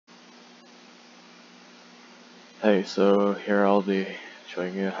Hey, so here I'll be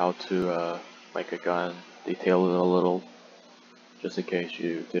showing you how to make a gun, detail it a little, just in case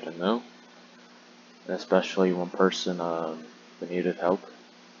you didn't know, and especially one person who needed help.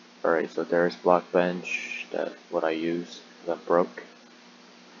 Alright, so there's Blockbench, that what I use, that broke,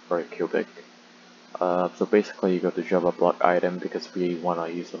 for a cubic. So basically you go to Java block item because we want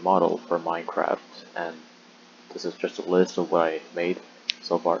to use a model for Minecraft, and this is just a list of what I made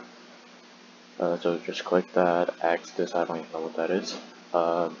so far. So just click that, X this, I don't even know what that is.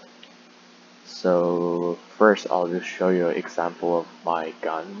 So first I'll just show you an example of my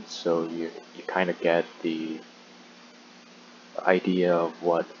gun, so you kind of get the idea of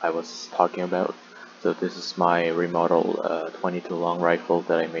what I was talking about. So this is my remodel 22 long rifle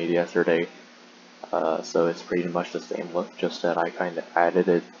that I made yesterday. So it's pretty much the same look, just that I kind of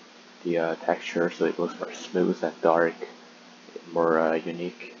added the texture so it looks more smooth and dark, more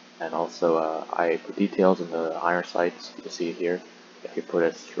unique. And also I put details in the iron sights, you can see it here. If you put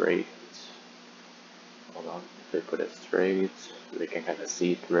it straight, hold on, if we put it straight, we can kind of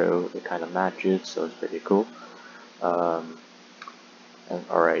see through, it kind of matches, so it's pretty cool. And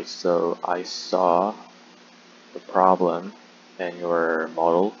alright, so I saw the problem in your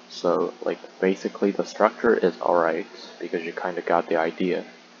model, so like basically the structure is alright, because you kind of got the idea.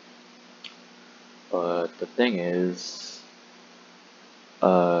 But the thing is,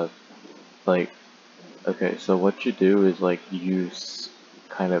 like, okay, so what you do is like use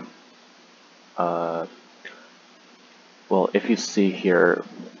kind of, well, if you see here,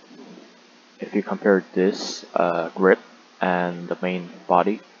 if you compare this grip and the main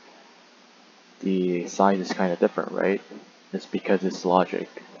body, the size is kind of different, right? It's because it's logic.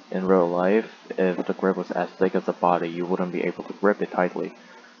 In real life, if the grip was as thick as the body, you wouldn't be able to grip it tightly.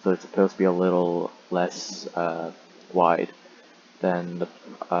 So it's supposed to be a little less wide than the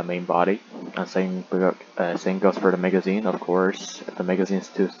main body. And same goes for the magazine, of course. If the magazine is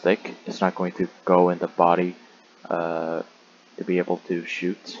too thick, it's not going to go in the body to be able to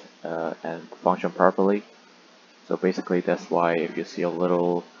shoot and function properly. So basically that's why if you see a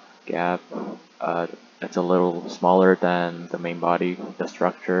little gap, it's a little smaller than the main body, the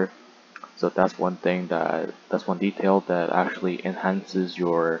structure. So that's one detail that actually enhances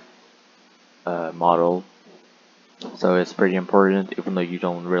your model. So it's pretty important, even though you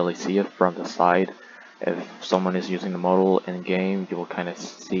don't really see it from the side. If someone is using the model in game, you will kind of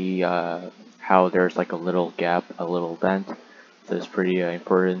see how there's like a little gap, a little dent. So it's pretty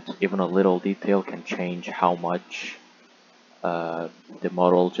important. Even a little detail can change how much the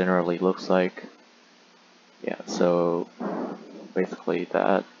model generally looks like. Yeah, so basically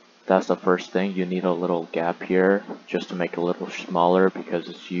that's the first thing. You need a little gap here just to make it a little smaller, because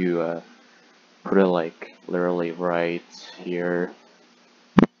if you put it like literally right here,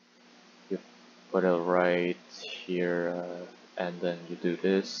 you put it right here, and then you do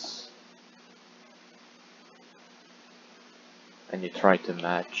this, and you try to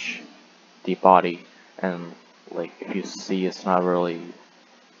match the body, and like if you see, it's not really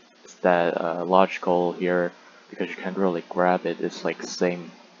that logical here, because you can't really grab it. It's like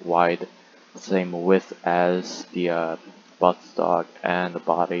same width as the buttstock and the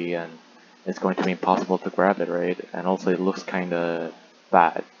body, and it's going to be impossible to grab it, right? And also it looks kind of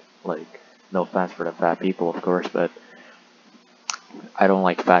fat. Like, no offense for the fat people, of course, but I don't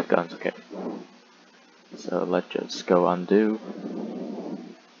like fat guns. Okay, so let's just go undo.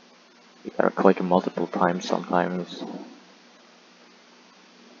 You gotta click it multiple times sometimes.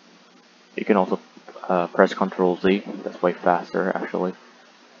 You can also press Ctrl Z, that's way faster actually.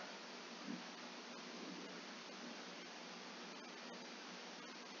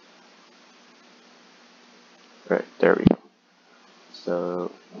 Right, there we go.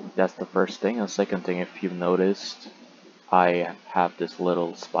 So that's the first thing. And second thing, if you've noticed, I have this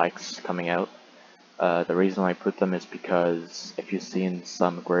little spikes coming out. The reason I put them is because if you've seen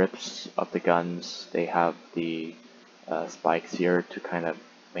some grips of the guns, they have the spikes here to kind of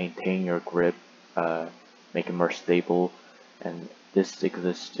maintain your grip, make it more stable. And this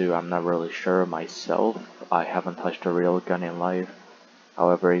exists too. I'm not really sure myself. I haven't touched a real gun in life.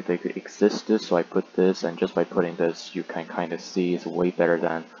 However, they existed, so I put this, and just by putting this, you can kind of see it's way better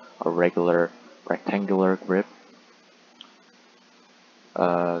than a regular rectangular grip.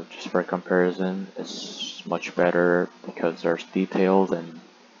 Just for comparison, it's much better because there's details, and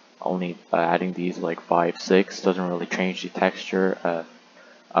only adding these like 5, 6 doesn't really change the texture.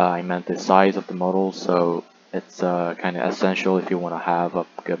 I meant the size of the model, so it's kind of essential if you want to have a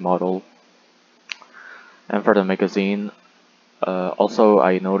good model. And for the magazine, also,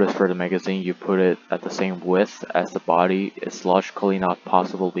 I noticed for the magazine you put it at the same width as the body. It's logically not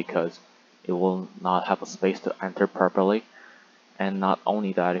possible because it will not have a space to enter properly. And not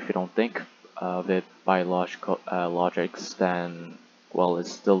only that, if you don't think of it by logical logics, then well, it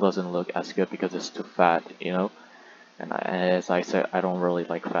still doesn't look as good because it's too fat, you know. And as I said, I don't really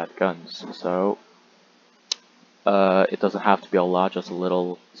like fat guns, so it doesn't have to be a lot, just a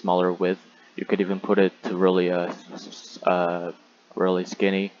little smaller width. You could even put it to really really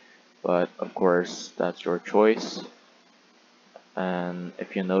skinny, but of course that's your choice. And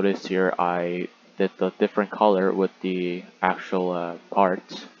if you notice here, I did the different color with the actual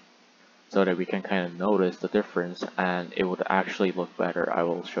parts so that we can kind of notice the difference and it would actually look better. I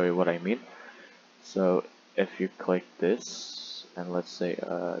will show you what I mean. So if you click this, and let's say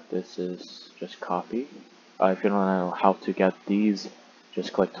this is just copy. If you don't know how to get these,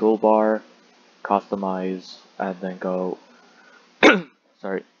 just click toolbar, customize, and then go,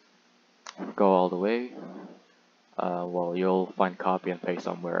 sorry, go all the way. Well, you'll find copy and paste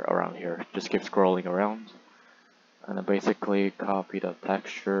somewhere around here. Just keep scrolling around. And then basically copy the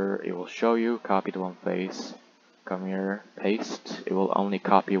texture. It will show you, copy the one face. Come here, paste. It will only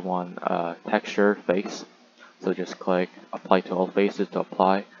copy one texture face. So just click apply to all faces to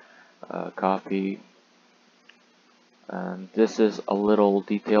apply. Copy. And this is a little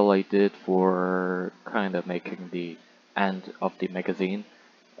detail I did for kind of making the end of the magazine.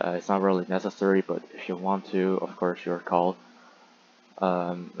 It's not really necessary, but if you want to, of course, your call.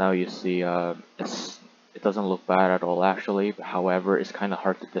 Now you see it doesn't look bad at all actually. However, it's kind of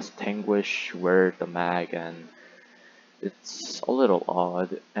hard to distinguish where the mag, and it's a little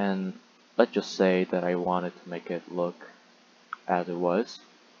odd. And let's just say that I wanted to make it look as it was.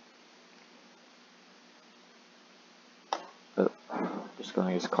 Just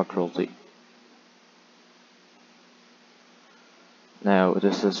gonna use Ctrl Z. Now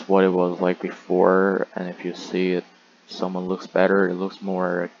this is what it was like before, and if you see it, someone looks better. It looks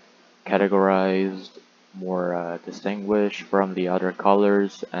more categorized, more distinguished from the other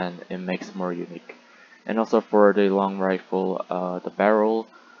colors, and it makes it more unique. And also for the long rifle, the barrel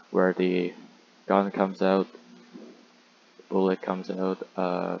where the gun comes out, the bullet comes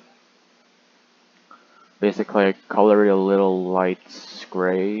out, basically I color it a little light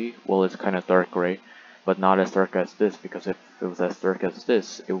gray. Well, it's kind of dark gray, but not as dark as this, because if it was as dark as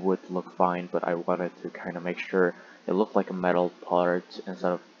this, it would look fine, but I wanted to kind of make sure it looked like a metal part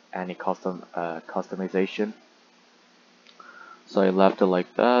instead of any customization. So I left it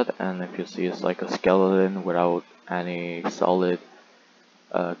like that, and if you see, it's like a skeleton without any solid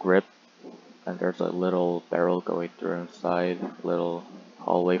grip, and there's a little barrel going through inside, little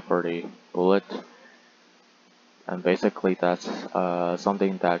hallway for the bullet. And basically that's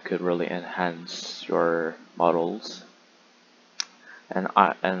something that could really enhance your models. And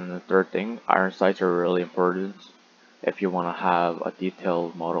the third thing, iron sights are really important if you want to have a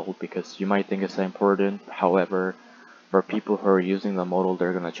detailed model, because you might think it's important. However, for people who are using the model,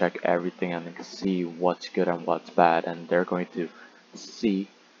 they're going to check everything and see what's good and what's bad, and they're going to see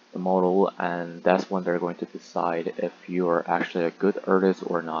the model, and that's when they're going to decide if you are actually a good artist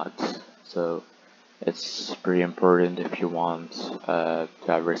or not. So it's pretty important if you want to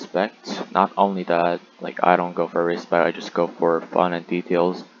have respect. Not only that, like I don't go for respect, I just go for fun and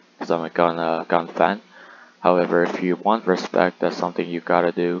details because I'm a gun fan. However, if you want respect, that's something you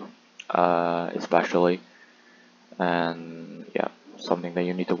gotta do, especially, and yeah, something that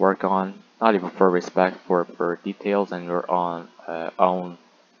you need to work on. Not even for respect, for details and your own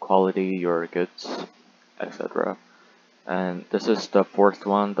quality, your goods, etc. And this is the fourth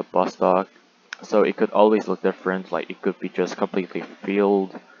one, the bus stock. So it could always look different, like it could be just completely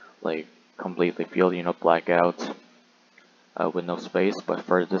filled, you know, blackout with no space. But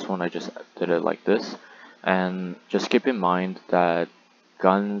for this one, I just did it like this. And just keep in mind that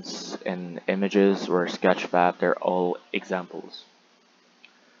guns and images or sketchfab, they're all examples.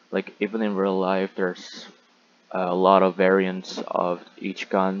 Like even in real life, there's a lot of variants of each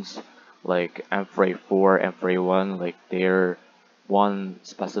guns, like M4A4, M4A1, like they're one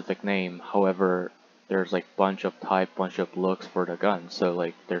specific name. However, there's like bunch of type, bunch of looks for the gun. So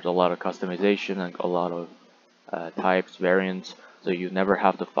like there's a lot of customization and a lot of types, variants. So you never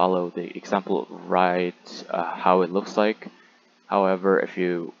have to follow the example right how it looks like. However, if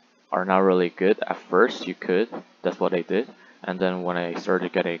you are not really good at first, you could. That's what I did. And then when I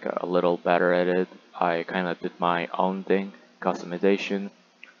started getting a little better at it, I kind of did my own thing, customization.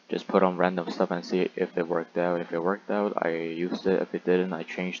 Just put on random stuff and see if it worked out. If it worked out, I used it. If it didn't, I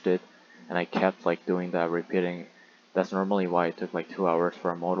changed it. And I kept like doing that, repeating. That's normally why it took like 2 hours for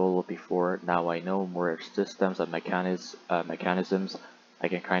a model before. Now I know more systems and mechanisms. I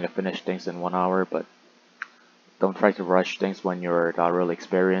can kind of finish things in 1 hour, but don't try to rush things when you're not really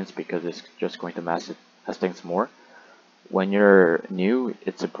experienced, because it's just going to mess things more. When you're new,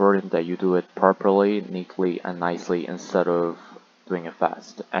 it's important that you do it properly, neatly, and nicely instead of doing it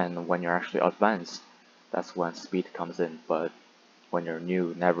fast. And when you're actually advanced, that's when speed comes in. But when you're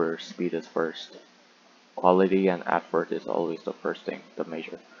new, never speed is first. Quality and effort is always the first thing, the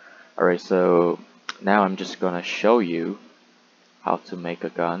major. Alright, so now I'm just gonna show you how to make a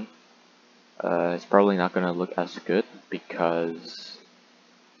gun. It's probably not gonna look as good because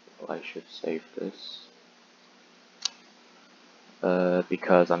I should save this.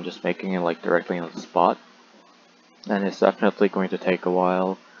 Because I'm just making it like directly on the spot, and it's definitely going to take a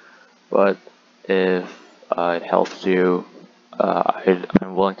while. But if it helps you,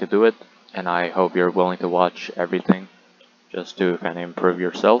 I'm willing to do it, and I hope you're willing to watch everything just to kind of improve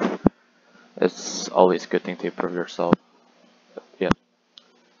yourself. It's always a good thing to improve yourself. Yeah.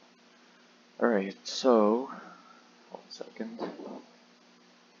 Alright, so 1 second.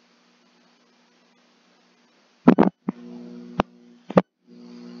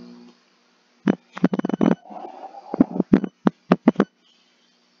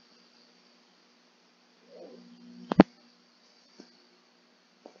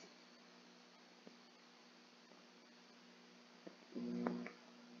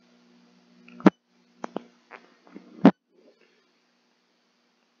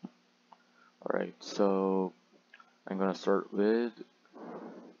 Alright, so I'm gonna start with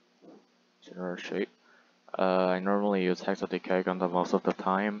general shape. I normally use hexadecagon most of the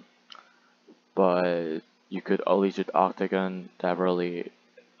time, but you could always use octagon. That really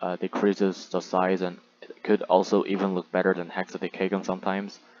decreases the size, and it could also even look better than hexadecagon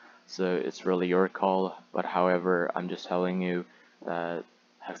sometimes. So it's really your call, but however, I'm just telling you that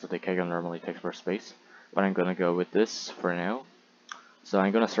hexadecagon normally takes more space, but I'm gonna go with this for now. So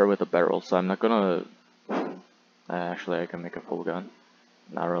I'm gonna start with the barrel, so I'm not gonna actually I can make a full gun.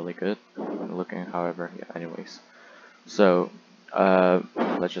 Not really good looking, however, yeah, anyways. So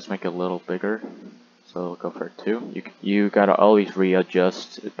let's just make it a little bigger. So we'll go for 2. You gotta always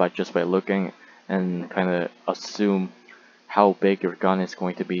readjust just by looking and kind of assume how big your gun is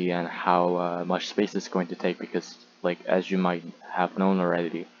going to be and how much space it's going to take, because like as you might have known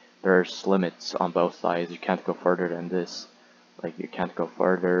already, there's limits on both sides. You can't go further than this. Like you can't go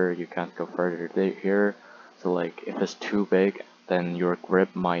further, you can't go further here. So like if it's too big, then your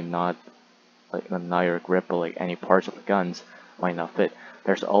grip might not, like not your grip, but like any parts of the guns might not fit.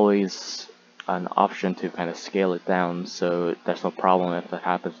 There's always an option to kind of scale it down, so there's no problem if that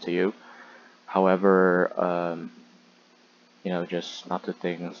happens to you. However, you know, just not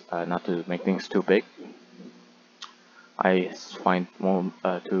to make things too big. I find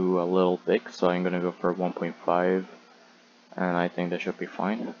 2 a little big, so I'm gonna go for 1.5, and I think that should be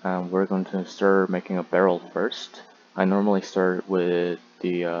fine. We're going to start making a barrel first. I normally start with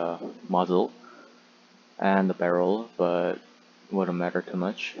the muzzle and the barrel, but wouldn't matter too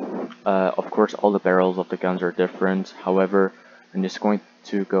much. Of course, all the barrels of the guns are different. However, I'm just going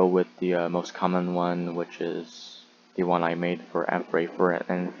to go with the most common one, which is the one I made for M4A4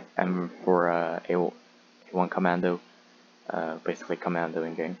 and M for A1 Commando, basically Commando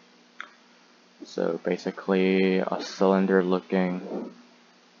in game. So basically a cylinder looking,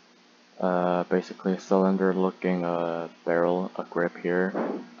 barrel, a grip here.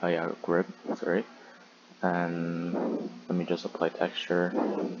 Yeah, grip. Sorry. And let me just apply texture.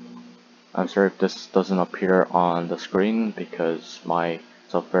 I'm sorry if this doesn't appear on the screen because my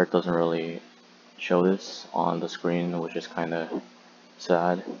software doesn't really show this on the screen, which is kind of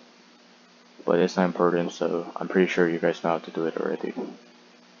sad, but it's not important, so I'm pretty sure you guys know how to do it already.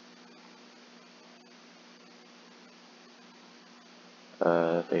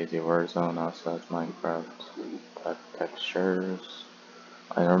 Daisy Warzone also has Minecraft textures.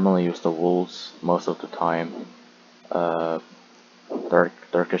 I normally use the wools most of the time.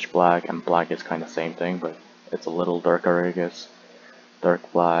 Darkish black and black is kind of same thing, but it's a little darker, I guess.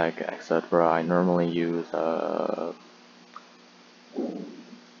 Dark black, etc. I normally use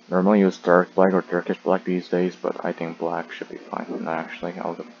dark black or darkish black these days, but I think black should be fine. No, actually,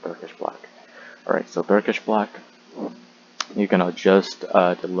 I'll go darkish black. Alright, so darkish black. You can adjust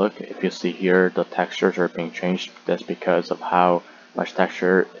the look. If you see here, the textures are being changed. That's because of how much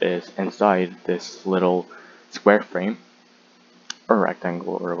texture is inside this little square frame, or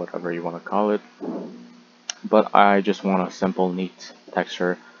rectangle, or whatever you want to call it. But I just want a simple, neat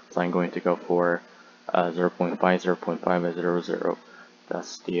texture, so I'm going to go for 0.5, 0.5, and 0.0.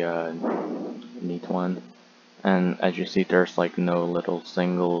 That's the neat one. And as you see, there's like no little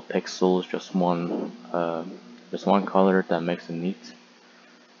single pixels, just one color that makes it neat.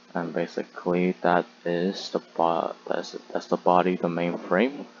 And basically that is that's the body, the main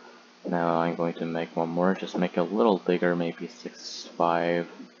frame. Now I'm going to make one more, just make it a little bigger, maybe 6.5,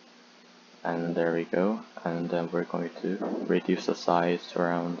 and there we go. And then we're going to reduce the size to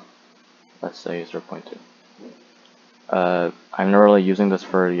around, let's say, 0.2. I'm not really using this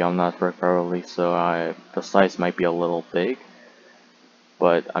for the Yum network probably, so the size might be a little big,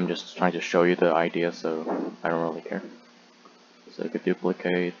 but I'm just trying to show you the idea, so I don't really care. So you could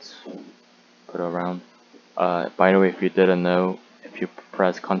duplicate, put it around. By the way, if you didn't know, if you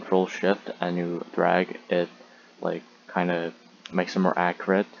press Ctrl Shift and you drag it, like kind of makes it more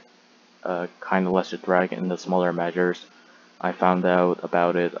accurate. Kind of lets you drag in the smaller measures. I found out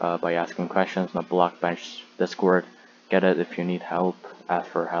about it by asking questions on the Blockbench Discord. Get it if you need help. Ask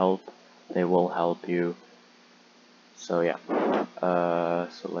for help. They will help you. So yeah.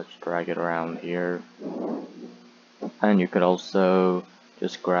 So let's drag it around here. And you could also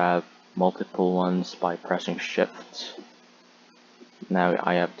just grab multiple ones by pressing Shift. Now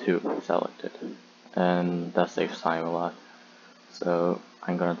I have two selected, and that saves time a lot. So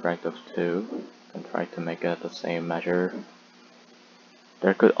I'm gonna drag those two and try to make it the same measure.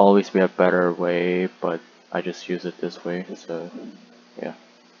 There could always be a better way, but I just use it this way, so yeah.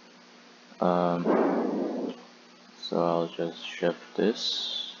 So I'll just shift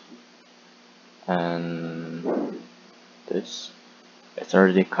this and this. It's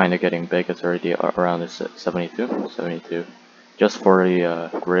already kind of getting big. It's already around 72. Just for the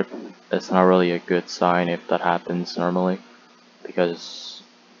grip, it's not really a good sign if that happens normally, because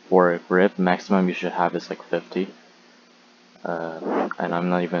for a grip maximum you should have is like 50. And I'm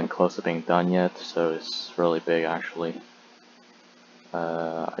not even close to being done yet, so it's really big actually.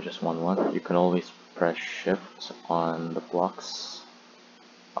 I just want one. You can always press Shift on the blocks.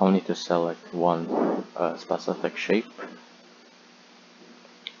 I'll need to select one specific shape,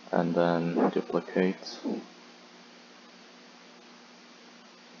 and then duplicate,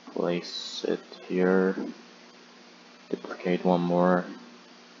 place it here, duplicate one more,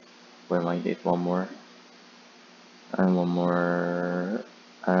 we might need one more, and one more,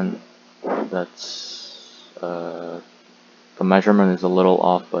 and that's the measurement is a little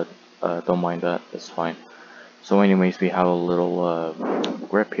off, but don't mind that, it's fine. So anyways, we have a little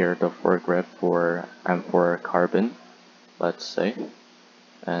grip here, the foregrip for carbon, let's say,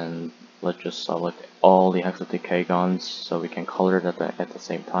 and let's just select all the hexadecagons so we can color it at the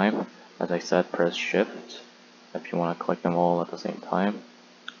same time. As I said, press Shift if you want to click them all at the same time.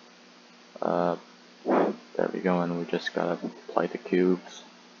 There we go, and we just gotta apply the cubes,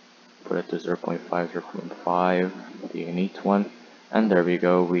 put it to 0.5, 0.5, the neat one, and there we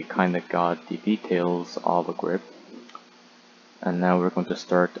go, we kinda got the details of a grip. And now we're going to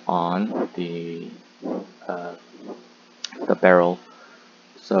start on the barrel.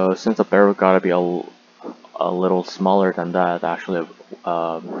 So since the barrel gotta be a little smaller than that, actually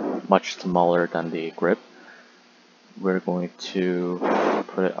much smaller than the grip, we're going to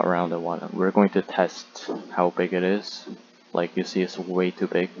put it around the one. We're going to test how big it is. Like you see, it's way too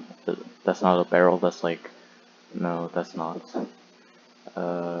big. That's not a barrel. That's like, no, that's not.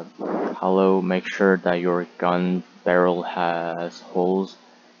 Hello, make sure that your gun barrel has holes,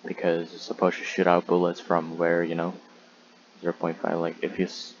 because it's supposed to shoot out bullets from where, you know, 0.5. Like if you,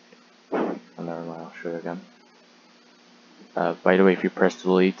 oh, never mind, I'll show you again. By the way, if you press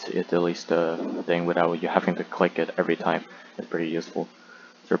delete, it deletes the thing without you having to click it every time. It's pretty useful.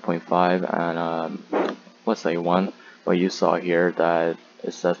 0.5 and let's say 1. But you saw here that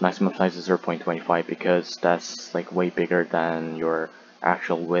it says maximum size is 0.25 because that's like way bigger than your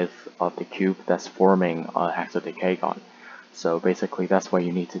actual width of the cube that's forming a hexadecagon. So basically that's why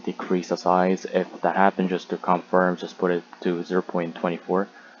you need to decrease the size. If that happens, just to confirm, just put it to 0.24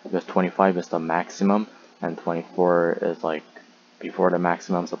 because 25 is the maximum and 24 is like before the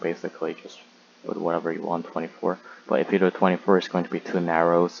maximum, so basically just put whatever you want, 24. But if you do 24, it's going to be too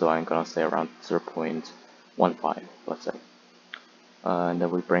narrow, so I'm gonna say around 0.15, let's say. And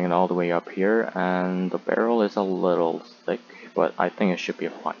then we bring it all the way up here, and the barrel is a little thick, but I think it should be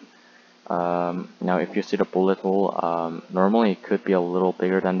fine. Now if you see the bullet hole, normally it could be a little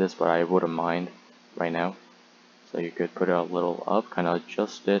bigger than this, but I wouldn't mind right now. So you could put it a little up, kind of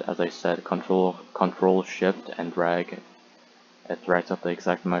adjust it. As I said, control Shift and drag. It drags up the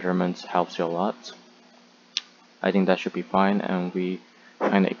exact measurements, helps you a lot. I think that should be fine, and we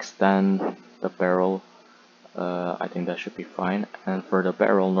kind of extend the barrel. I think that should be fine. And for the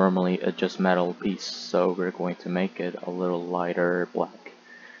barrel, normally it's just metal piece, so we're going to make it a little lighter black.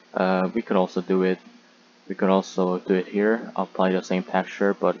 We could also do it. We could also do it here. Apply the same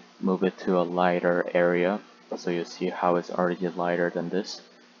texture, but move it to a lighter area, so you see how it's already lighter than this.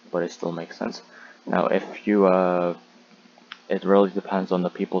 but it still makes sense. Now, if you it really depends on the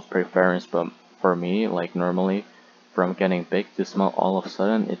people's preference, but for me, like normally, from getting big to small all of a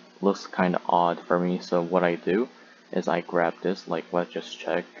sudden, it looks kind of odd for me. So what I do is I grab this, like let's just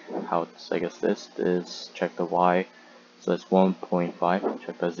check how big is this. Check the Y, so it's 1.5.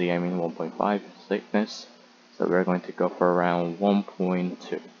 Check the Z, I mean 1.5 thickness. So we're going to go for around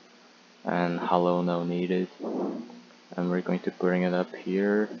 1.2, and hollow no needed. And we're going to bring it up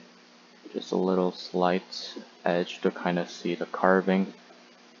here. Just a little slight edge to kind of see the carving.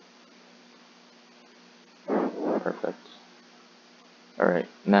 Perfect. Alright,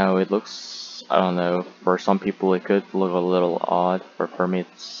 now it looks, I don't know, for some people it could look a little odd, but for me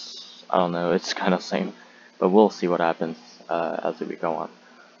it's, I don't know, it's kind of same. But we'll see what happens as we go on.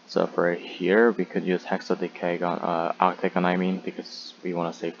 So for here, we could use octagon I mean, because we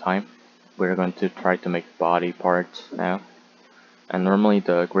want to save time. We're going to try to make body parts now. And normally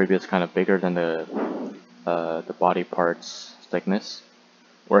the gravy is kind of bigger than the body parts thickness,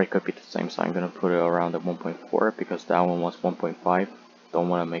 or it could be the same. So I'm gonna put it around the 1.4 because that one was 1.5. Don't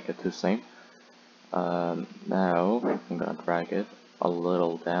want to make it too same. Now I'm gonna drag it a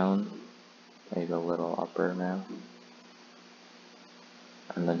little down, maybe a little upper now,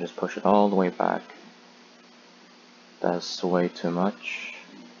 and then just push it all the way back. That's way too much.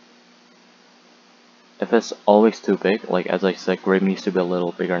 If it's always too big, like as I said, grid needs to be a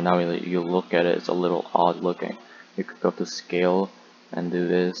little bigger. Now that you look at it, it's a little odd looking. You could go to scale and do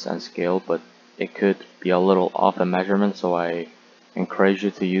this and scale, but it could be a little off in measurement, so I encourage you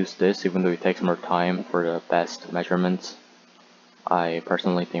to use this, even though it takes more time for the best measurements. I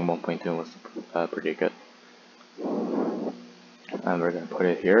personally think 1.2 was pretty good. And we're gonna put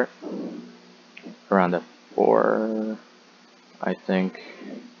it here, around the 4, I think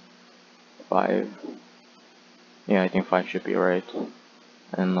 5. Yeah, I think 5 should be right.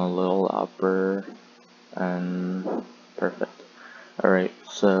 And a little upper, and perfect. Alright,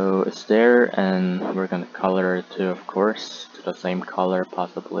 so it's there, and we're gonna color it too, of course, to the same color,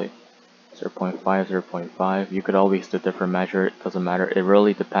 possibly 0.5, 0.5. You could always do different measure, it doesn't matter, it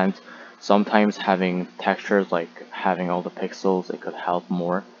really depends. Sometimes having textures, like having all the pixels, it could help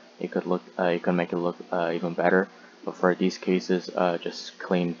more. It could make it look even better. But for these cases, just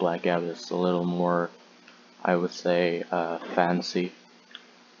clean blackout is a little more, I would say, fancy.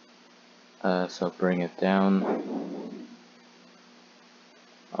 So bring it down,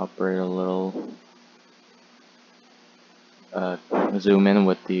 operate a little, zoom in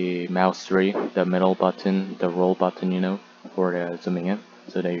with the mouse 3, the middle button, the roll button, you know, for the zooming in,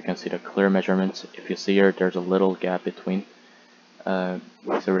 so that you can see the clear measurements. If you see here, there's a little gap between, so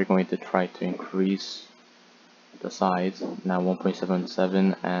we're going to try to increase the size, now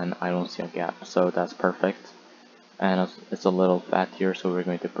 1.77, and I don't see a gap, so that's perfect. And it's a little fat here, so we're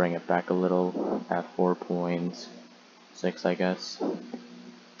going to bring it back a little at 4.6, I guess.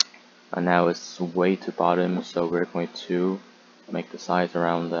 And now it's way to bottom, so we're going to make the size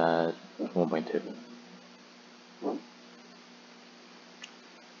around that 1.2.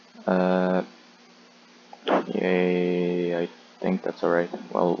 Yay, I think that's alright.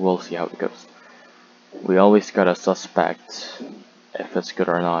 Well, we'll see how it goes. We always gotta suspect if it's good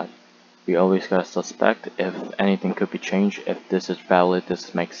or not. We always gotta suspect if anything could be changed, if this is valid,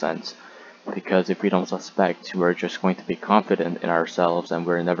 this makes sense. Because if we don't suspect, we're just going to be confident in ourselves and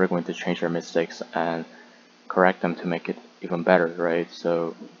we're never going to change our mistakes and correct them to make it even better, right?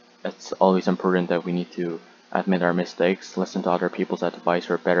 So it's always important that we need to admit our mistakes, listen to other people's advice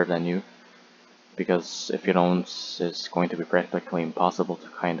who are better than you. Because if you don't, it's going to be practically impossible to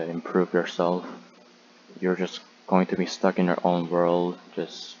kind of improve yourself. You're just going to be stuck in your own world,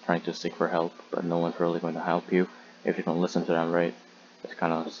 just trying to seek for help, but no one's really going to help you if you don't listen to them, right? It's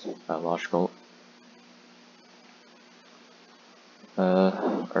kind of logical.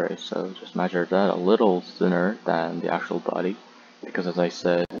 Alright, so just measure that a little thinner than the actual body, because as I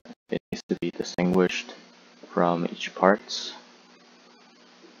said, it needs to be distinguished from each part.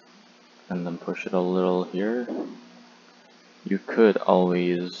 And then push it a little here. You could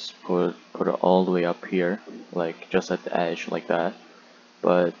always put it all the way up here, like just at the edge like that,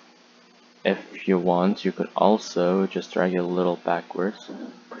 but if you want, you could also just drag it a little backwards,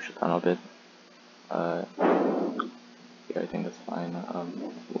 push it down a bit. Yeah, I think that's fine.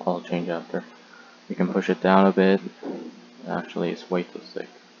 I'll change after. You can push it down a bit. Actually, it's way too thick.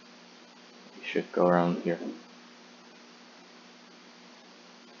 You should go around here.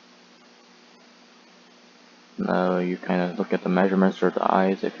 Now you kind of look at the measurements or the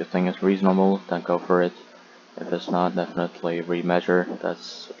eyes. If you think it's reasonable, then go for it. If it's not, definitely remeasure.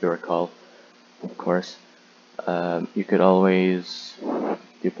 That's your call, of course. You could always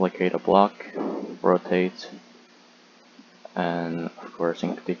duplicate a block, rotate, and of course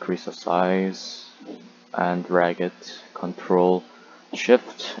decrease the size and drag it. Control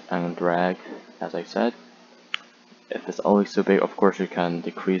Shift and drag, as I said. If it's always too big, of course you can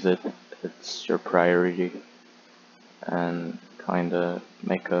decrease it. It's your priority, and kind of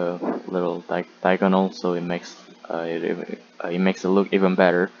make a little diagonal so it makes it makes it look even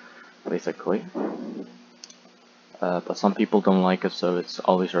better, basically. But some people don't like it, so it's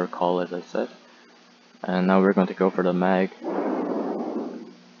always your call, as I said. And now we're going to go for the mag.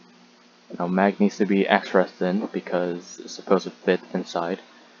 Now mag needs to be extra thin because it's supposed to fit inside.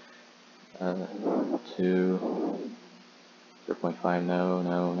 To 0.5,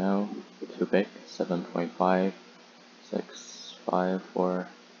 no, too big. 7.5, 6, 5, 4,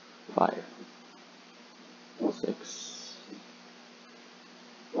 5, 6,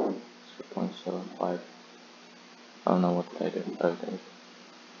 0.75. I don't know what did I do. Okay.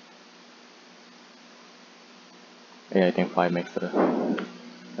 Yeah, I think 5 makes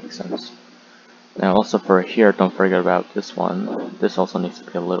sense. Now also for here, don't forget about this one. This also needs to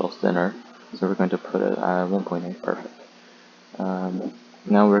be a little thinner, so we're going to put it at 1.8. Perfect.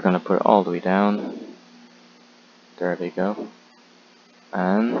 Now we're going to put it all the way down. There we go.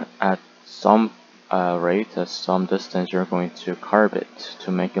 And at some rate, at some distance, you're going to carve it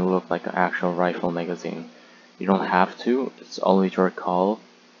to make it look like an actual rifle magazine. You don't have to, it's always your call.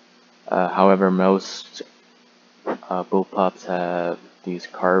 However, most bullpups have these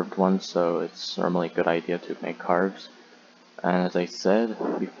carved ones, so it's normally a good idea to make carves. And as I said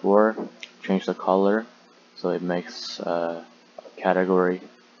before, change the color so it makes a category,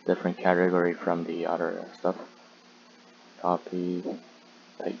 different category from the other stuff. Copy,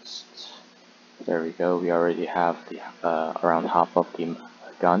 paste. There we go. We already have the around half of the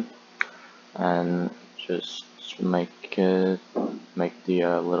gun, and just make the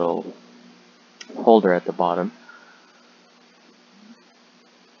little holder at the bottom.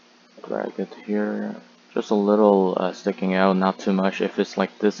 Drag it here, just a little sticking out, not too much. If it's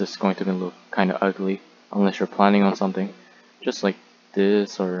like this, it's going to look kind of ugly unless you're planning on something. Just like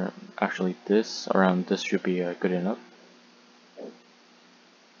this, or actually this, around this should be good enough.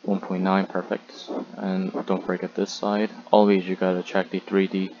 1.9, perfect. And don't forget this side. Always you gotta check the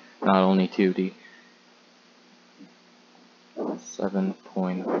 3D, not only 2D.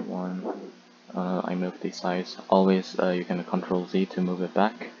 7.1. I moved the size. Always you can Control Z to move it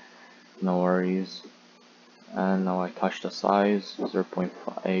back. No worries. And now I touch the size,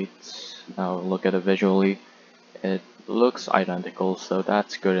 0.8. Now look at it visually. It looks identical, so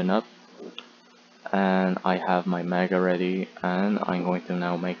that's good enough. And I have my mag ready, and I'm going to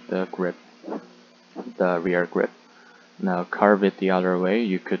now make the grip, the rear grip. Now carve it the other way.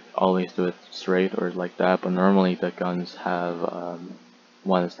 You could always do it straight or like that, but normally the guns have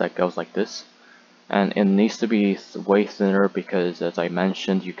ones that goes like this. And it needs to be way thinner because, as I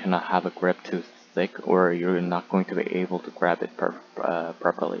mentioned, you cannot have a grip too thick or you're not going to be able to grab it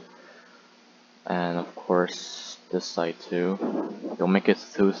properly. And of course this side too. Don't make it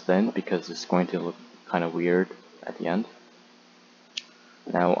too thin because it's going to look kind of weird at the end.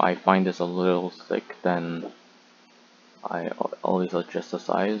 Now I find this a little thick, then I always adjust the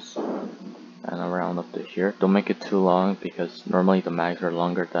size and around up to here. Don't make it too long because normally the mags are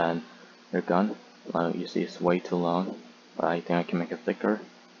longer than your gun. You see it's way too long, but I think I can make it thicker.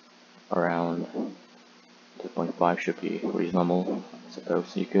 Around 2.5 should be reasonable, I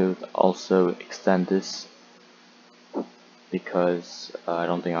suppose. You could also extend this because I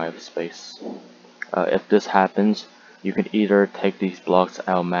don't think I have space. If this happens, you could either take these blocks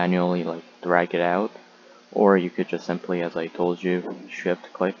out manually, like drag it out, or you could just simply, as I told you,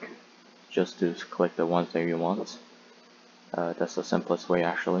 shift click just to click the ones that you want. That's the simplest way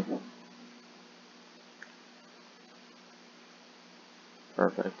actually.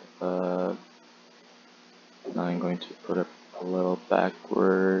 Perfect. Now I'm going to put it a little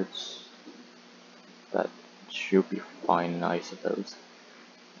backwards. That should be fine, I suppose.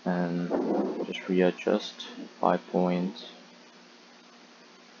 And just readjust 5.2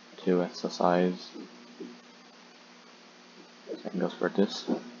 as the size. Same goes for this.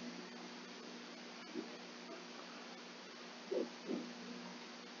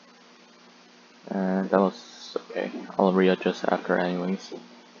 And that was okay. I'll readjust after anyways.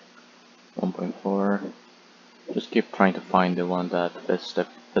 1.4. Just keep trying to find the one that fits it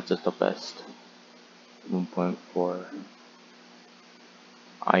the best. 1.4.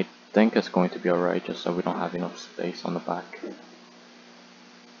 I think it's going to be alright, just so we don't have enough space on the back.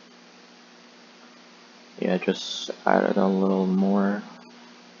 Yeah, just add it a little more.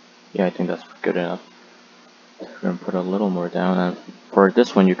 Yeah, I think that's good enough. We're gonna put a little more down, and for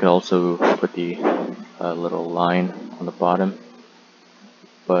this one you could also put the little line on the bottom,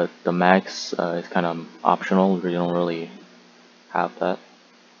 but the max is kind of optional. We don't really have that,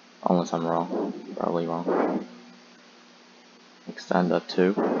 unless I'm wrong. Probably wrong. Extend that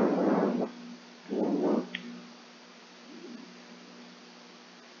too.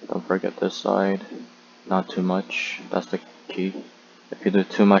 Don't forget this side. Not too much. That's the key. If you do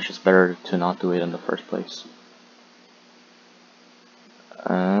too much, it's better to not do it in the first place.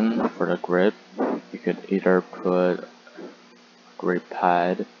 And for the grip, you could either put a grip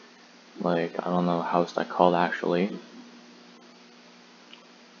pad, like, I don't know how's that called actually,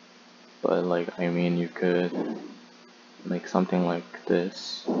 but like, I mean, you could make something like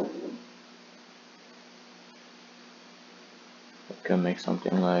this. You can make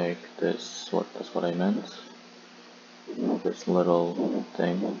something like this. That's what I meant. This little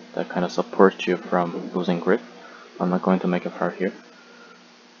thing that kind of supports you from losing grip. I'm not going to make it for here.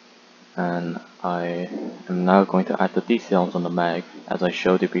 And I am now going to add the details on the mag, as I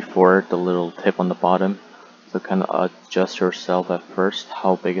showed you before, the little tip on the bottom. So kind of adjust yourself at first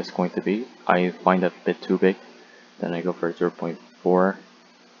how big it's going to be. I find it a bit too big, then I go for 0.4,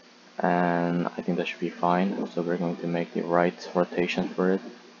 and I think that should be fine. So we're going to make the right rotation for it.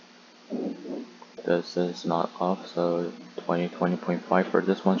 This is not off, so 20.5 for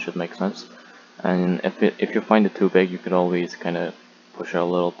this one should make sense. And if you find it too big, you could always kind of push it a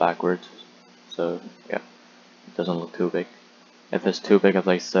little backwards, so yeah, it doesn't look too big. If it's too big, as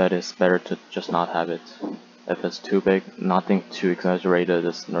I said, it's better to just not have it. If it's too big, nothing too exaggerated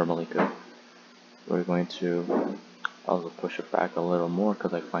is normally good. We're going to also push it back a little more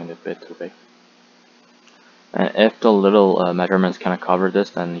because I find it a bit too big. And if the little measurements kind of cover this,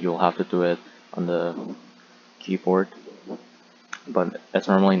 then you'll have to do it on the keyboard, but it's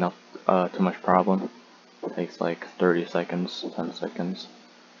normally not too much problem. It takes like 30 seconds, 10 seconds.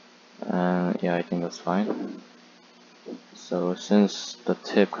 Yeah, I think that's fine. So since the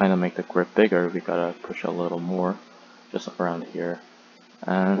tip kind of make the grip bigger, we gotta push a little more, just around here.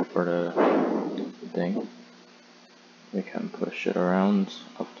 And for the thing, we can push it around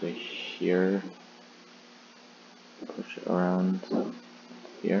up to here. Push it around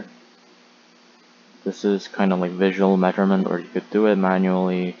here. This is kind of like visual measurement, or you could do it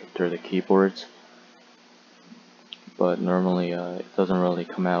manually through the keyboards. But normally it doesn't really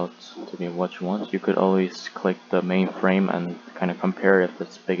come out to be what you want. You could always click the main frame and kind of compare if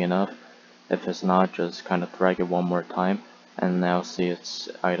it's big enough. If it's not, just kind of drag it one more time, and now see it's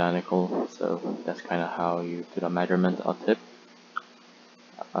identical. So that's kind of how you do the measurement of tip.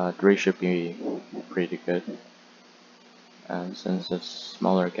 3 should be pretty good. And since it's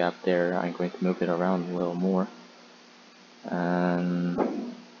smaller gap there, I'm going to move it around a little more.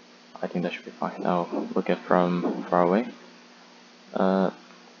 And I think that should be fine. Now look at from far away.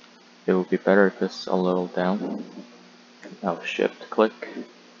 It would be better if it's a little down. Now shift click.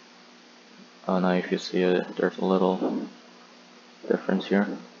 Now if you see it, there's a little difference here.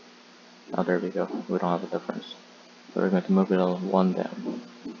 Now there we go. We don't have a difference. So we're going to move it one down.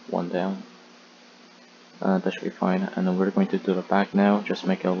 One down. That should be fine. And then we're going to do the back now. Just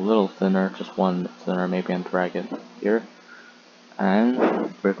make it a little thinner, just one thinner maybe, and drag it here. And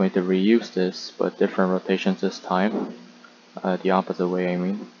we're going to reuse this, but different rotations this time. The opposite way, I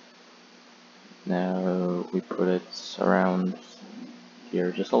mean. Now we put it around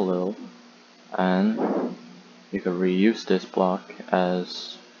here just a little, and you could reuse this block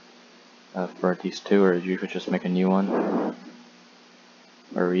as for these two, or you could just make a new one.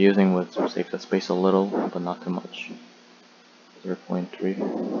 Or reusing would save the space a little, but not too much.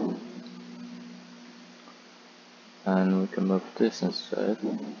 0.3. And we can move this instead.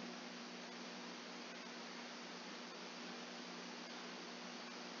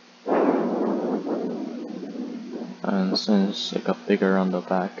 And since it got bigger on the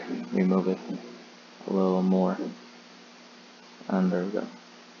back, we move it a little more. And there we go.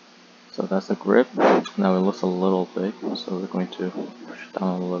 So that's the grip. Now it looks a little big, so we're going to push it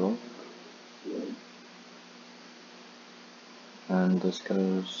down a little. And this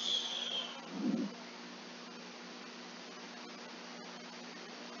goes...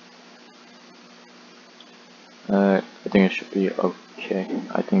 I think it should be okay.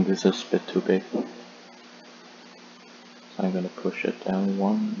 I think this is a bit too big. So I'm gonna push it down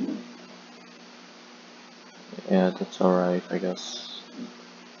one. Yeah, that's alright, I guess.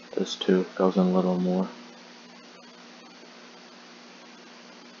 This too goes in a little more.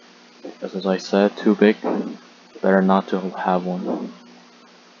 Because as I said, too big. Better not to have one.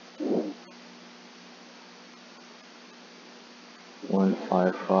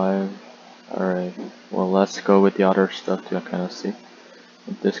 155. Alright, well let's go with the other stuff to kind of see.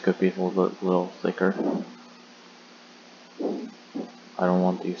 This could be a little thicker. I don't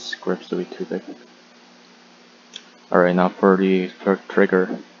want these grips to be too big. Alright, now for the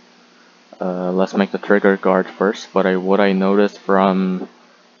trigger. Let's make the trigger guard first. But what I noticed from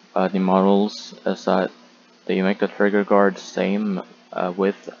the models is that they make the trigger guard same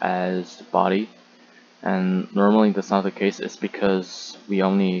width as the body. And normally that's not the case. It's because we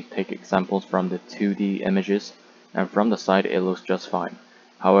only take examples from the 2D images, and from the side it looks just fine.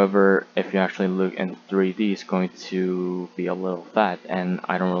 However, if you actually look in 3D, it's going to be a little fat, and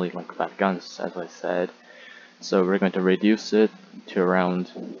I don't really like fat guns, as I said. So we're going to reduce it to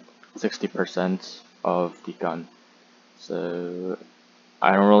around 60% of the gun. So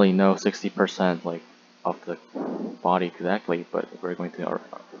I don't really know 60% like of the body exactly, but we're going to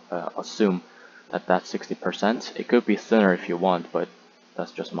assume that that's 60%. It could be thinner if you want, but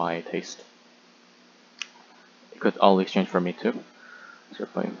that's just my taste. It could always change for me too.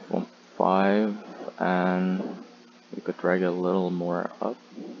 0.15, and we could drag it a little more up.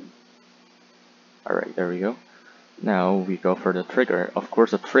 Alright, there we go. Now we go for the trigger. Of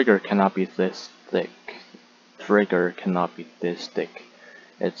course, the trigger cannot be this thick. Trigger cannot be this thick.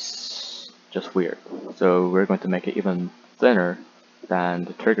 It's just weird. So we're going to make it even thinner than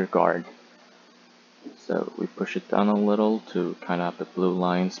the trigger guard. So we push it down a little to kind of have the blue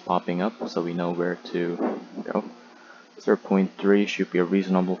lines popping up so we know where to go. 0.3 should be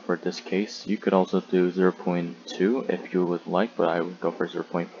reasonable for this case. You could also do 0.2 if you would like, but I would go for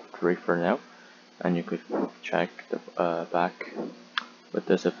 0.3 for now. And you could check the back with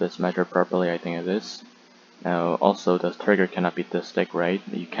this if it's measured properly. I think it is. Now also the trigger cannot be this thick, right?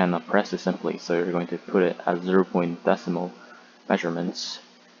 You cannot press it simply, so you're going to put it at 0.decimal measurements.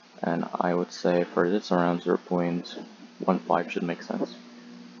 And I would say for this around 0.15 should make sense.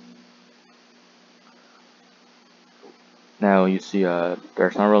 Now you see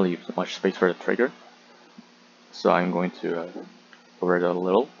there's not really much space for the trigger, so I'm going to lower it a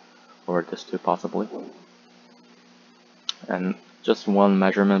little, or this too possibly. And just one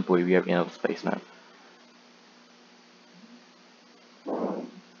measurement, but we have enough space now.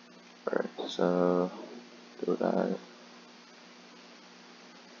 Alright, so do that.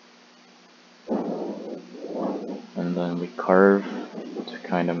 And then we carve to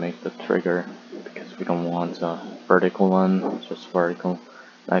kind of make the trigger, because we don't want a vertical one, just vertical.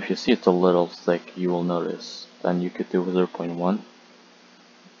 Now if you see it's a little thick, you will notice. Then you could do 0.1.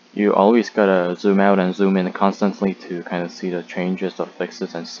 You always gotta zoom out and zoom in constantly to kind of see the changes of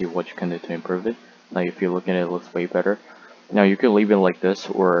fixes and see what you can do to improve it. Like if you look at it, it looks way better. Now you could leave it like this,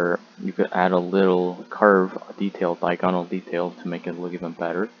 or you could add a little curve detail, diagonal detail to make it look even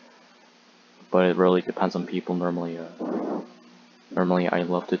better. But it really depends on people. Normally I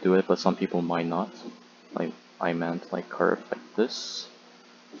love to do it, but some people might not. Like I meant like curve like this.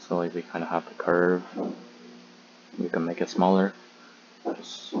 So like we kind of have the curve. We can make it smaller.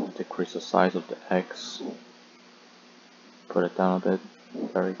 Just decrease the size of the X. Put it down a bit.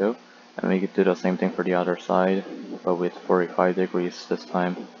 There we go. And we could do the same thing for the other side, but with 45 degrees this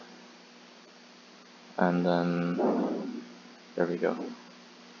time. And then there we go.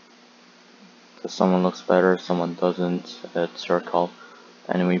 So someone looks better, someone doesn't. It's your call.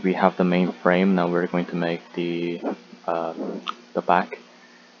 Anyway, we have the main frame. Now we're going to make the back.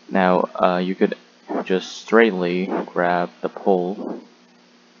 Now you could just straightly grab the pole.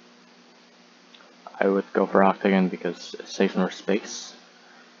 I would go for octagon because it saves more space.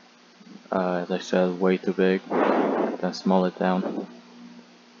 As I said, way too big. Then small it down.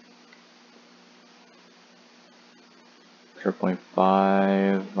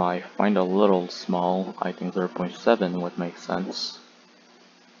 0.5, I find a little small. I think 0.7 would make sense,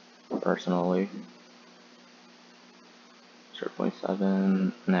 personally.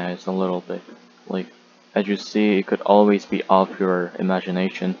 0.7, nah, it's a little bit, like, as you see, it could always be off your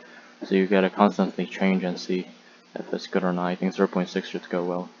imagination, so you gotta constantly change and see if it's good or not. I think 0.6 should go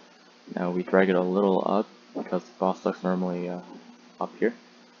well. Now we drag it a little up, because the boss looks normally up here,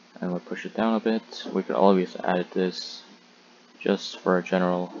 and we push it down a bit. We could always add this just for a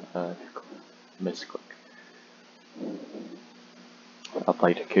general misclick.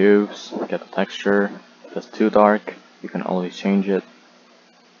 Apply the cubes, get the texture. If it's too dark, you can always change it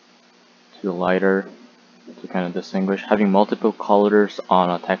to lighter to kind of distinguish. Having multiple colors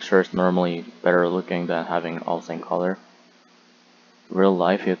on a texture is normally better looking than having all same color. Real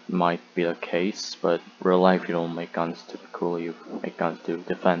life it might be the case, but real life you don't make guns to be cool, you make guns to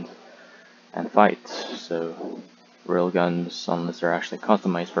defend and fight. So real guns, unless they're actually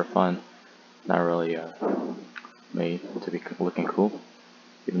customized for fun, not really made to be looking cool.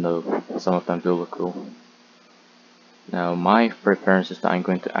 even though some of them do look cool. Now my preference is that I'm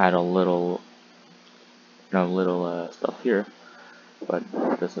going to add a little, stuff here, but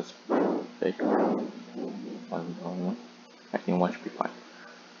this is big. I think one should be fine.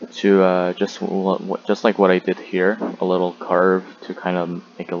 To just like what I did here, a little curve to kind of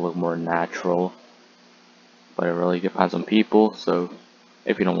make it look more natural. But it really depends on people, so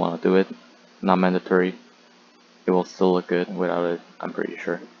if you don't want to do it, not mandatory. It will still look good without it, I'm pretty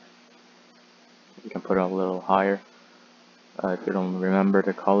sure. You can put it a little higher. If you don't remember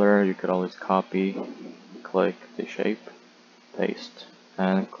the color, you could always copy, click the shape, paste,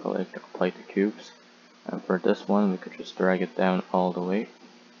 and click apply to cubes. And for this one, we could just drag it down all the way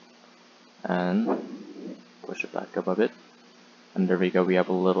and push it back up a bit. And there we go, we have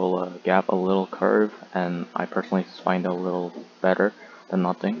a little gap, a little curve, and I personally find it a little better than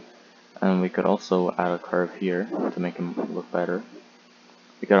nothing. And we could also add a curve here to make him look better.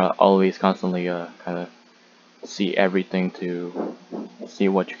 You gotta always constantly kind of see everything to see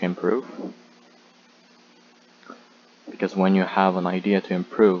what you can improve. Because when you have an idea to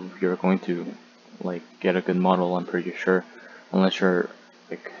improve, you're going to like get a good model, I'm pretty sure. Unless you're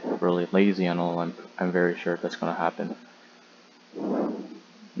like really lazy and all, I'm very sure that's gonna happen.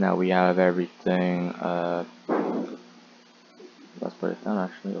 Now we have everything, let's put it down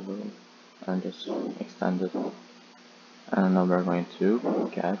actually a little and just extend it. And now we're going to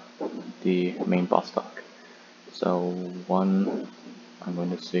get the main boss stock. So one, I'm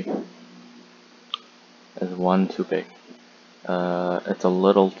going to see, is one too big. It's a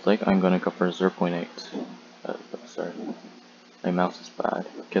little thick, I'm going to go for 0.8. Sorry, my mouse is bad,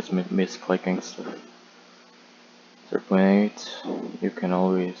 it gets me misclicking stuff. 0.8, you can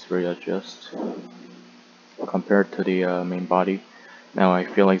always readjust compared to the main body. Now I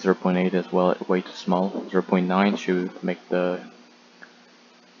feel like 0.8 is way too small. 0.9 should make the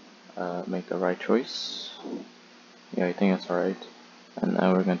right choice. Yeah, I think it's alright. And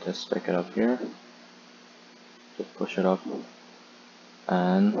now we're going to stick it up here. Just push it up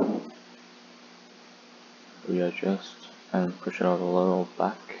and readjust and push it out a little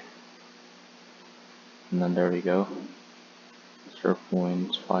back. And then there we go.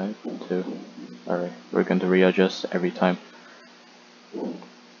 0.52. Alright, we're going to readjust every time.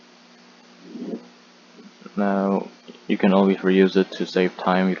 Now you can always reuse it to save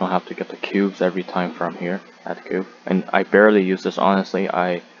time. You don't have to get the cubes every time from here. Add cube. And I barely use this, honestly.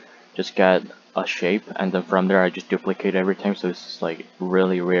 I just get a shape and then from there I just duplicate every time, so it's like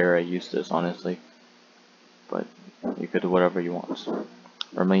really rare I use this, honestly. But you could do whatever you want.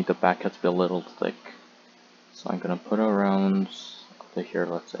 Normally the back has to be a little thick, so I'm gonna put it around up to here,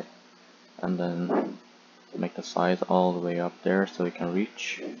 let's say, and then make the size all the way up there so we can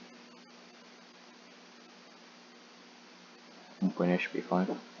reach. 1.8 should be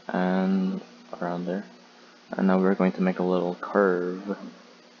fine, and around there. And now we're going to make a little curve.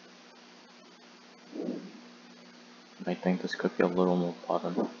 I think this could be a little more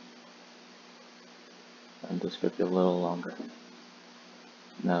bottom, and this could be a little longer.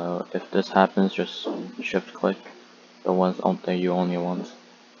 Now if this happens, just shift click the ones that you only want.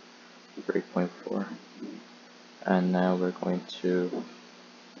 3.4. And now we're going to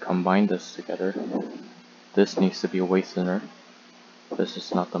combine this together. This needs to be way thinner. This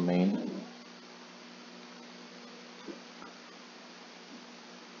is not the main.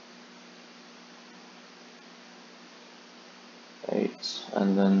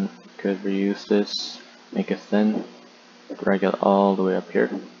 And then you could reuse this, make it thin, drag it all the way up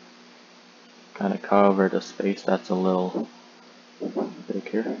here, kind of cover the space that's a little big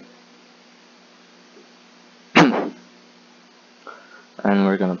here. And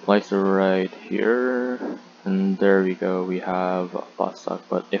we're gonna place it right here, and there we go, we have a boss stock.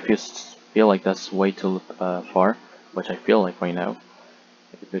 But if you feel like that's way too far, which I feel like right now,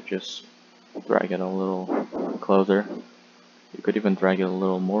 you could just drag it a little closer. You could even drag it a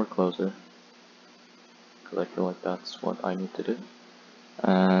little more closer, because I feel like that's what I need to do.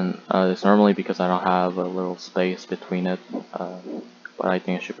 And it's normally because I don't have a little space between it, but I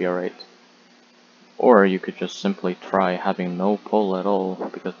think it should be alright. Or you could just simply try having no pole at all,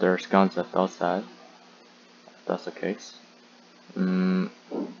 because there's guns that does that, if that's the case. Yeah,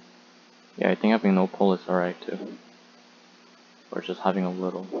 I think having no pole is alright too. Or just having a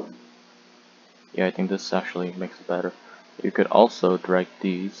little. Yeah, I think this actually makes it better. You could also drag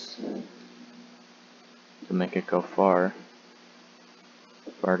these to make it go farther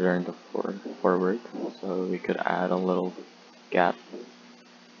in the forward. So we could add a little gap.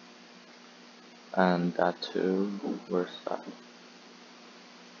 And that too, where's that?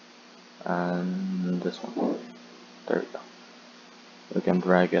 And this one. There we go. We can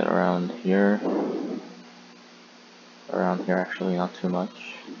drag it around here. Around here, actually, not too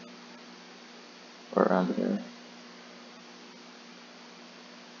much. Or around here.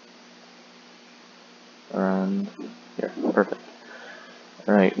 Around here. Perfect.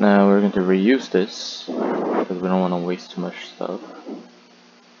 Alright, now we're going to reuse this because we don't want to waste too much stuff.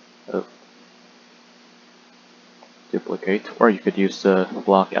 Oh. Duplicate. Or you could use the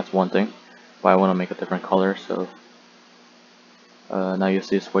block as one thing, but I want to make a different color, so now you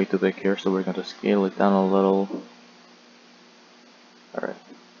see it's way too big here, so we're going to scale it down a little. Alright.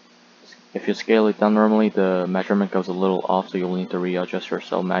 If you scale it down normally, the measurement goes a little off, so you'll need to readjust your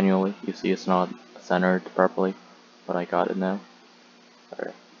cell manually. You see it's not centered properly, but I got it now.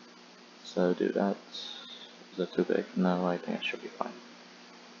 Alright, so do that. Is it too big? No, I think it should be fine.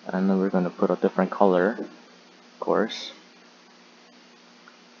 And then we're going to put a different color, of course.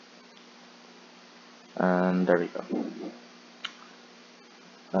 And there we go.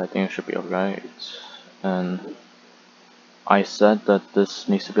 I think it should be alright. And I said that this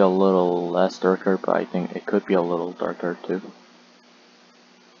needs to be a little less darker, but I think it could be a little darker too.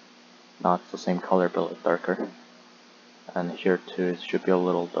 Not the same color, but darker. And here too, it should be a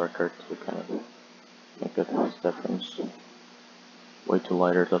little darker to kind of make a difference. Way too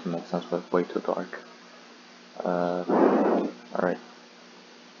lighter doesn't make sense, but way too dark. Alright.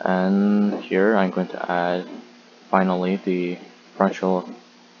 And here I'm going to add, finally, the frontal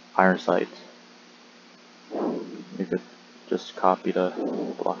iron sight. You could just copy the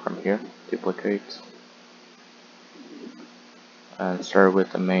block from here, duplicate, and start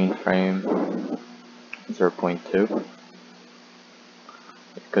with the main frame 0.2.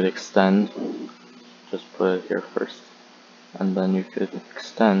 You could extend, just put it here first, and then you could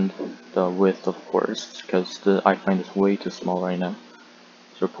extend the width, of course, because I find this way too small right now.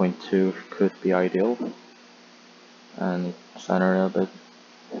 0.2 could be ideal, and center it a bit.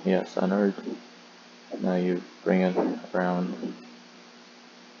 Yeah, centered. Now you bring it around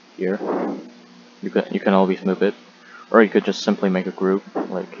here. You can always move it, or you could just simply make a group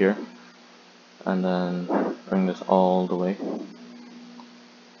like here, and then bring this all the way.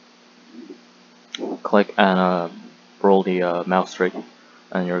 Click and roll the mouse trigger,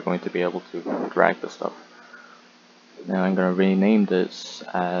 and you're going to be able to drag the stuff. Now I'm gonna rename this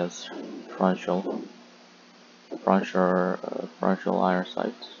as frontal iron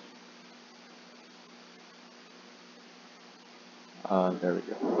sight. There we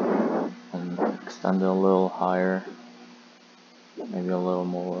go. And extend it a little higher, maybe a little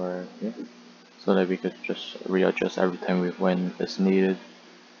more here, so that we could just readjust every time when it's needed.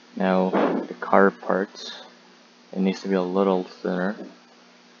 Now the car parts, it needs to be a little thinner.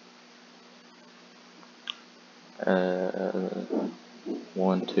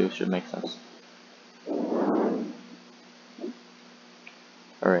 1, 2 should make sense.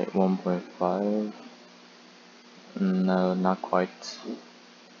 Alright, 1.5. No, not quite.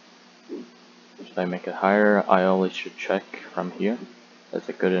 Should I make it higher? I always should check from here. Is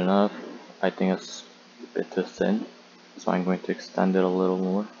it good enough? I think it's a bit too thin, so I'm going to extend it a little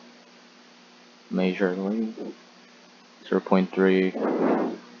more. Majorly. 0.3.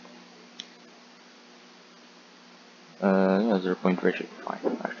 Yeah, 0.3 should be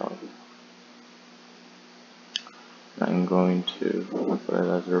fine, actually. I'm going to put it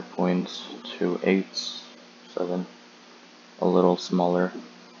at 0.287, a little smaller.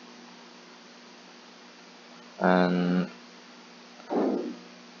 And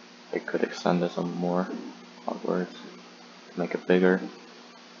I could extend this some more upwards to make it bigger.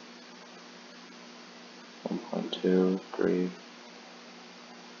 1.2, 3.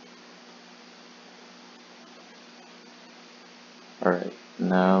 Alright,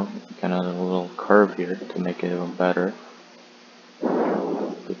 now you can add a little curve here to make it even better.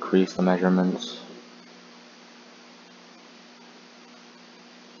 Decrease the measurements.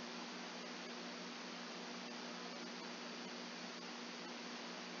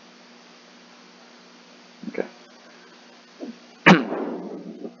 Okay.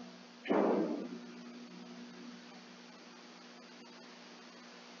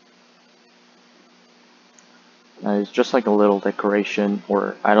 It's just like a little decoration,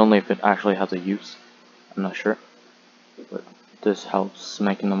 or I don't know if it actually has a use. I'm not sure. But this helps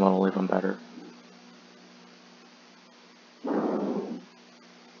making the model even better.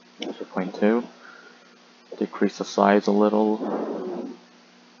 0.2. Decrease the size a little.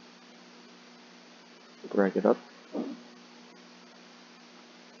 Drag it up.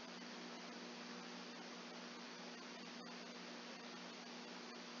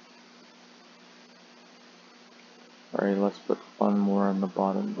 Alright, let's put one more on the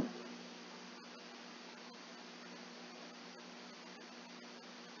bottom.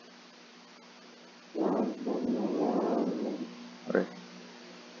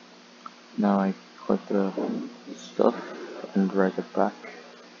 Now I click the stuff and drag it back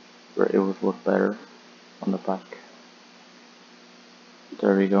where it would look better on the back.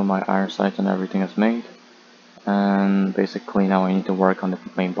 There we go, my iron sights and everything is made. And basically now I need to work on the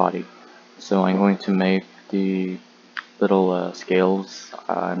main body. So I'm going to make the little scales.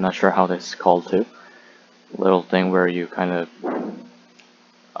 I'm not sure how this is called too. Little thing where you kind of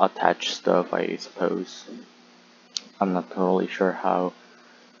attach stuff, I suppose. I'm not totally sure how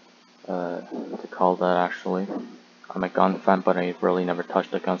to call that actually. I'm a gun fan, but I really never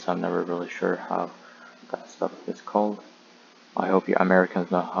touched the gun, so I'm never really sure how that stuff is called. I hope you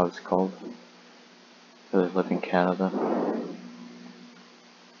Americans know how it's called, because I live in Canada.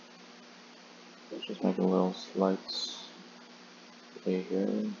 Just make a little slides right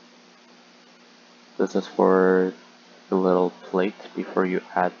here. This is for the little plate before you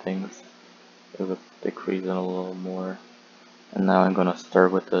add things. It will decrease it a little more. And now I'm gonna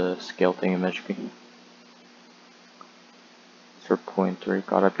start with the scale thing image. For 0.3,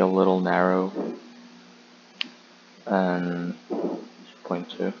 gotta be a little narrow. And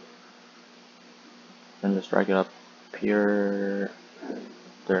 0.2. And just drag it up here.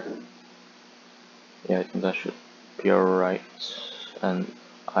 There. Yeah, I think that should be alright. And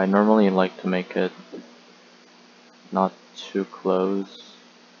I normally like to make it not too close,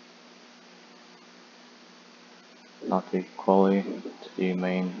 not too equally to the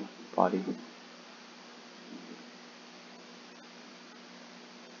main body.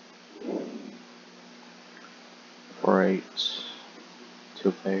 For 8,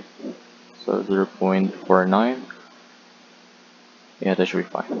 too big. So 0.49. Yeah, that should be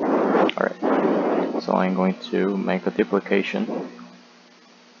fine. Alright. So I'm going to make a duplication.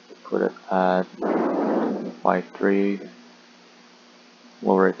 Put it at 5.3.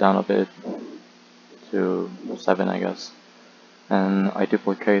 Lower it down a bit to 7, I guess. And I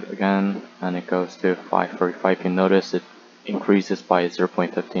duplicate again, and it goes to 5.45. You notice it increases by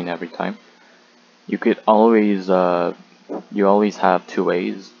 0.15 every time. You could always, you always have two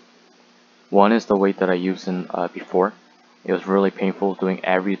ways. One is the way that I used in before. It was really painful doing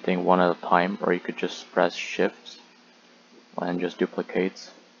everything one at a time, or you could just press shift and just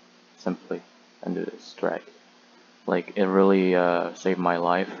duplicate simply and do this drag. Like, it really saved my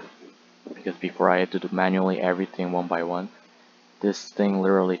life, because before I had to do manually everything one by one. This thing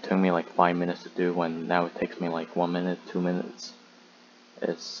literally took me like 5 minutes to do, when now it takes me like 1 minute, 2 minutes.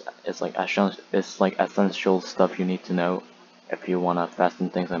 It's like essential stuff you need to know if you wanna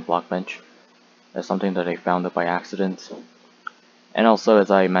fasten things in Blockbench. It's something that I found out by accident. And also, as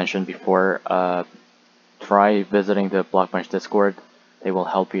I mentioned before, try visiting the Blockbench Discord. They will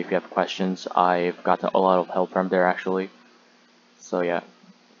help you if you have questions. I've gotten a lot of help from there actually. So yeah,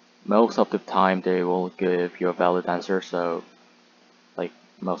 most of the time they will give you a valid answer. So like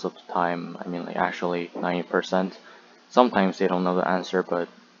most of the time, I mean like actually 90%. Sometimes they don't know the answer, but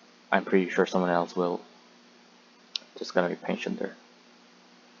I'm pretty sure someone else will. Just gotta be patient there.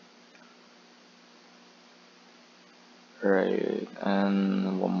 Right,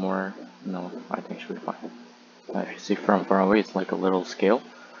 and one more. No, I think it should be fine. If you see from far away, it's like a little scale.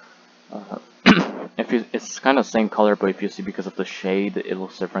 If you, it's kind of same color, but if you see because of the shade, it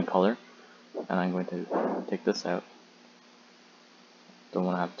looks different color. And I'm going to take this out. Don't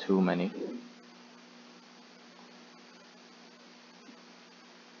want to have too many.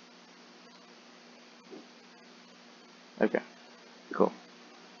 Okay, cool.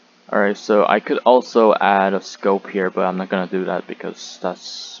 Alright, so I could also add a scope here, but I'm not gonna do that because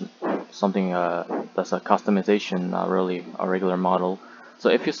that's something that's a customization, not really a regular model. So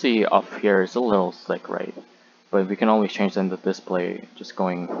if you see up here, it's a little thick, right? But we can always change then the display, just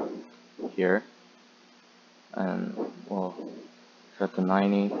going here, and we'll set to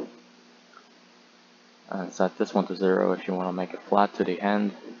 90, and set this one to 0 if you want to make it flat to the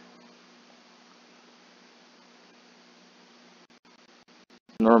end.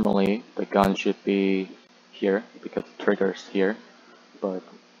 Normally the gun should be here because the trigger's here, but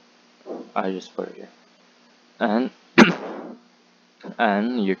I just put it here. And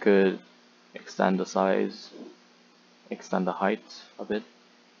and you could extend the size, extend the height a bit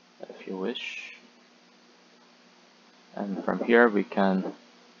if you wish. And from here we can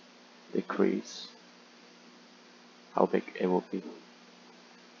decrease how big it will be.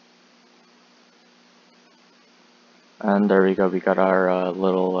 And there we go, we got our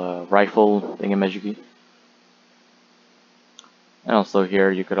little rifle thingamajiggy. And also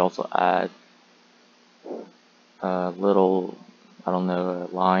here you could also add a little, I don't know,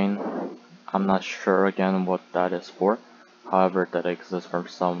 a line. I'm not sure again what that is for. However, that exists for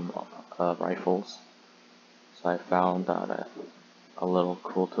some rifles. So I found that a little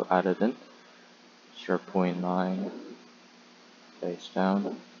cool to add it in. 0.9 face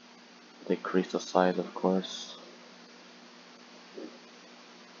down. Decrease the size, of course.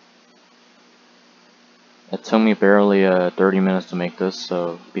 It took me barely 30 minutes to make this,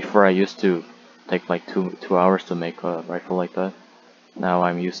 so before I used to take like two hours to make a rifle like that. Now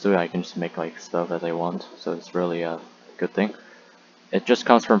I'm used to it, I can just make like stuff as I want, so it's really a good thing. It just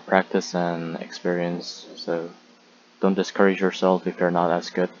comes from practice and experience, so don't discourage yourself if you're not as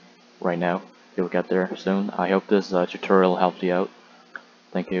good right now. You'll get there soon. I hope this tutorial helped you out.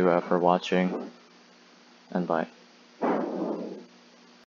 Thank you for watching, and bye.